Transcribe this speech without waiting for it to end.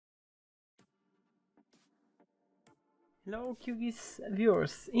Hello QGIS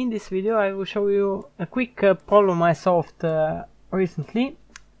viewers, in this video I will show you a quick problem I solved recently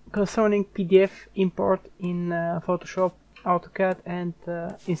concerning PDF import in Photoshop, AutoCAD and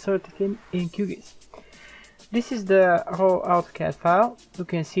insert it in QGIS. This is the raw AutoCAD file. You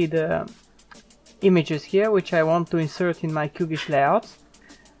can see the images here which I want to insert in my QGIS layouts.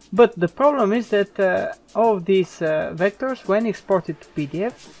 But the problem is that all of these vectors, when exported to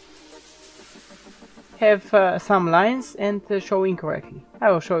PDF, have some lines and show incorrectly. I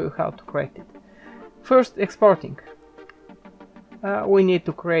will show you how to correct it. First, exporting. We need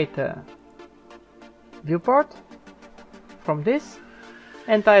to create a viewport from this,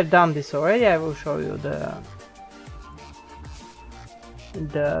 and I've done this already. I will show you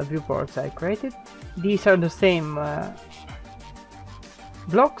the viewports I created. These are the same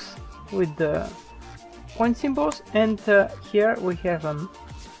blocks with the point symbols, and here we have a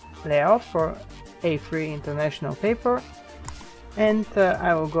layout for A3 international paper, and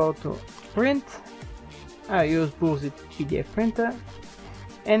I will go to print. I use Bullseye PDF printer,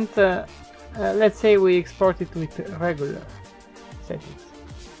 and let's say we export it with regular settings,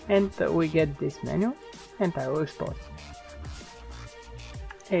 and we get this menu, and I will export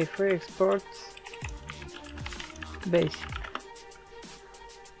A3 exports basic.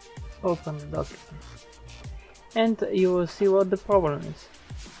 Open the document, and you will see what the problem is.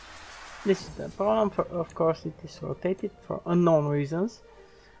 This is the problem. Of course it is rotated for unknown reasons,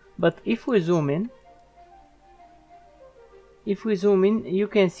 but if we zoom in, you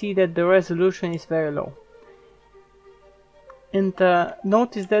can see that the resolution is very low, and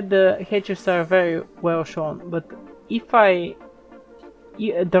notice that the hatches are very well shown. But if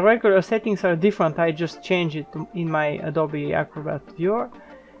the regular settings are different, I just change it in my Adobe Acrobat viewer.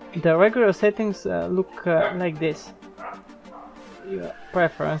 The regular settings look like this.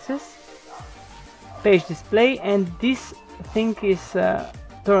 Preferences, page display, and this thing is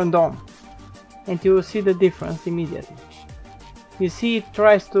turned on, and you will see the difference immediately. You see it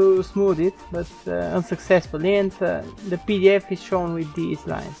tries to smooth it, but unsuccessfully, and the PDF is shown with these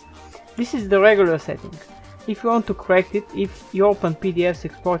lines. This is the regular setting. If you want to correct it, if you open PDFs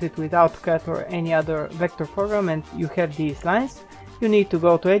exported with AutoCAD or any other vector program and you have these lines, you need to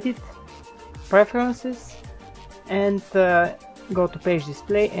go to Edit, Preferences, and go to Page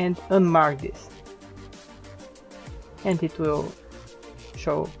Display and unmark this, and it will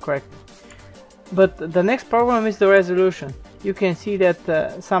show correctly. But the next problem is the resolution. You can see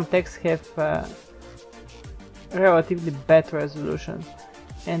that some texts have relatively bad resolution,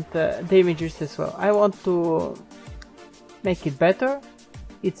 and the images as well. I want to make it better.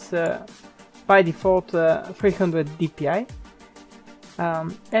 It's by default 300 dpi,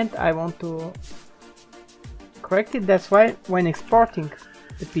 and I want to correct it. That's why when exporting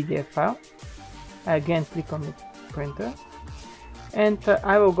the PDF file, I again click on the printer, and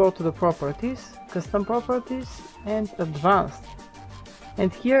I will go to the properties, custom properties, and advanced,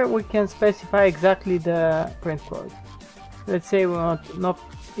 and here we can specify exactly the print quality. Let's say we want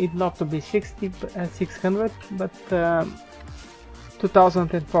it not to be 600 but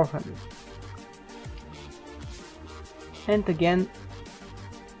 2400, and again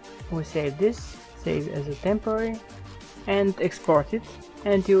we save this, save as a temporary, and export it,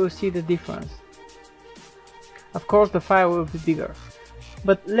 and you will see the difference. Of course the file will be bigger,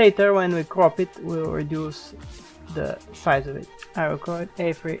 but later when we crop it we'll reduce the size of it. I will call it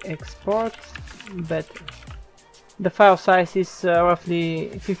A3 export better. The file size is roughly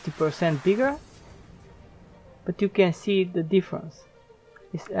 50% bigger, but you can see the difference.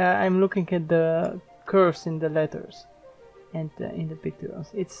 I'm looking at the curves in the letters and in the pictures.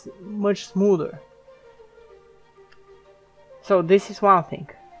 It's much smoother. So this is one thing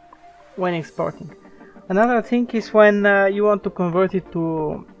when exporting. Another thing is when you want to convert it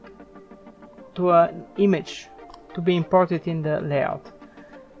to an image to be imported in the layout.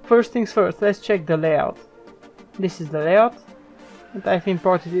 First things first, let's check the layout. This is the layout, and I've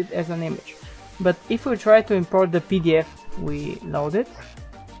imported it as an image. But if we try to import the PDF we loaded,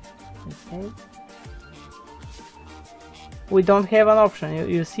 okay, we don't have an option.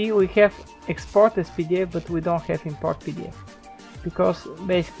 You see, we have export as PDF, but we don't have import PDF, because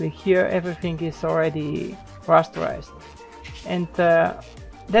basically here everything is already rasterized, and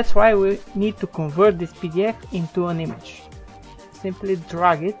that's why we need to convert this PDF into an image. Simply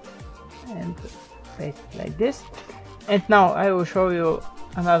drag it and paste it like this. And now I will show you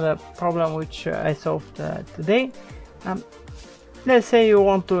another problem which I solved today. Let's say you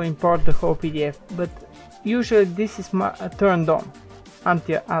want to import the whole PDF, but usually this is turned on,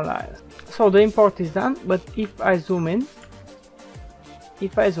 anti-aliasing. So the import is done, but if I zoom in,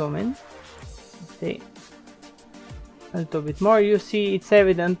 see, a little bit more, you see it's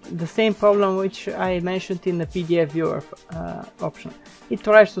evident the same problem which I mentioned in the PDF viewer option. It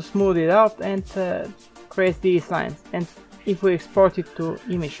tries to smooth it out and creates these lines, and if we export it to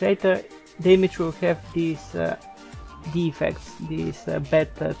image later, the image will have these defects, these bad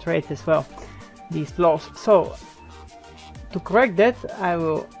traits as well, these flaws. So to correct that, I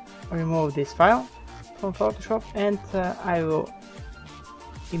will remove this file from Photoshop and I will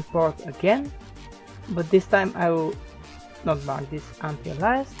import again, but this time I will not mark this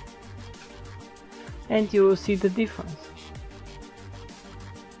anti-aliased, and you will see the difference.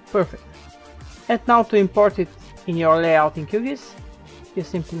 Perfect. And now to import it in your layout in QGIS, you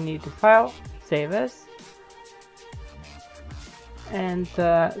simply need to File, Save As, and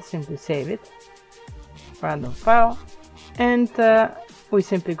simply save it, random file, and we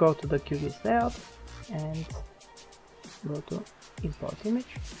simply go to the QGIS layout and go to Import Image.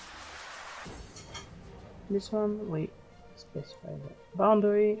 This one we specify the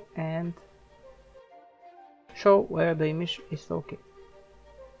boundary and show where the image is located.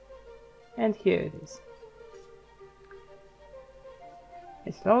 And here it is.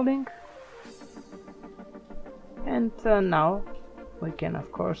 It's loading, and now we can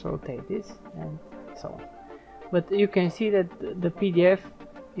of course rotate this and so on. But you can see that the PDF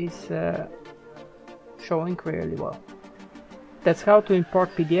is showing really well. That's how to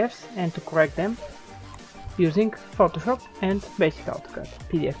import PDFs and to correct them using Photoshop and basic AutoCAD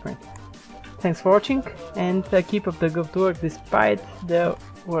PDF printing. Thanks for watching, and keep up the good work despite the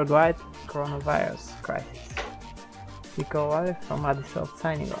worldwide coronavirus crisis. Nico from Adobe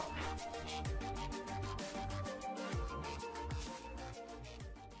signing off.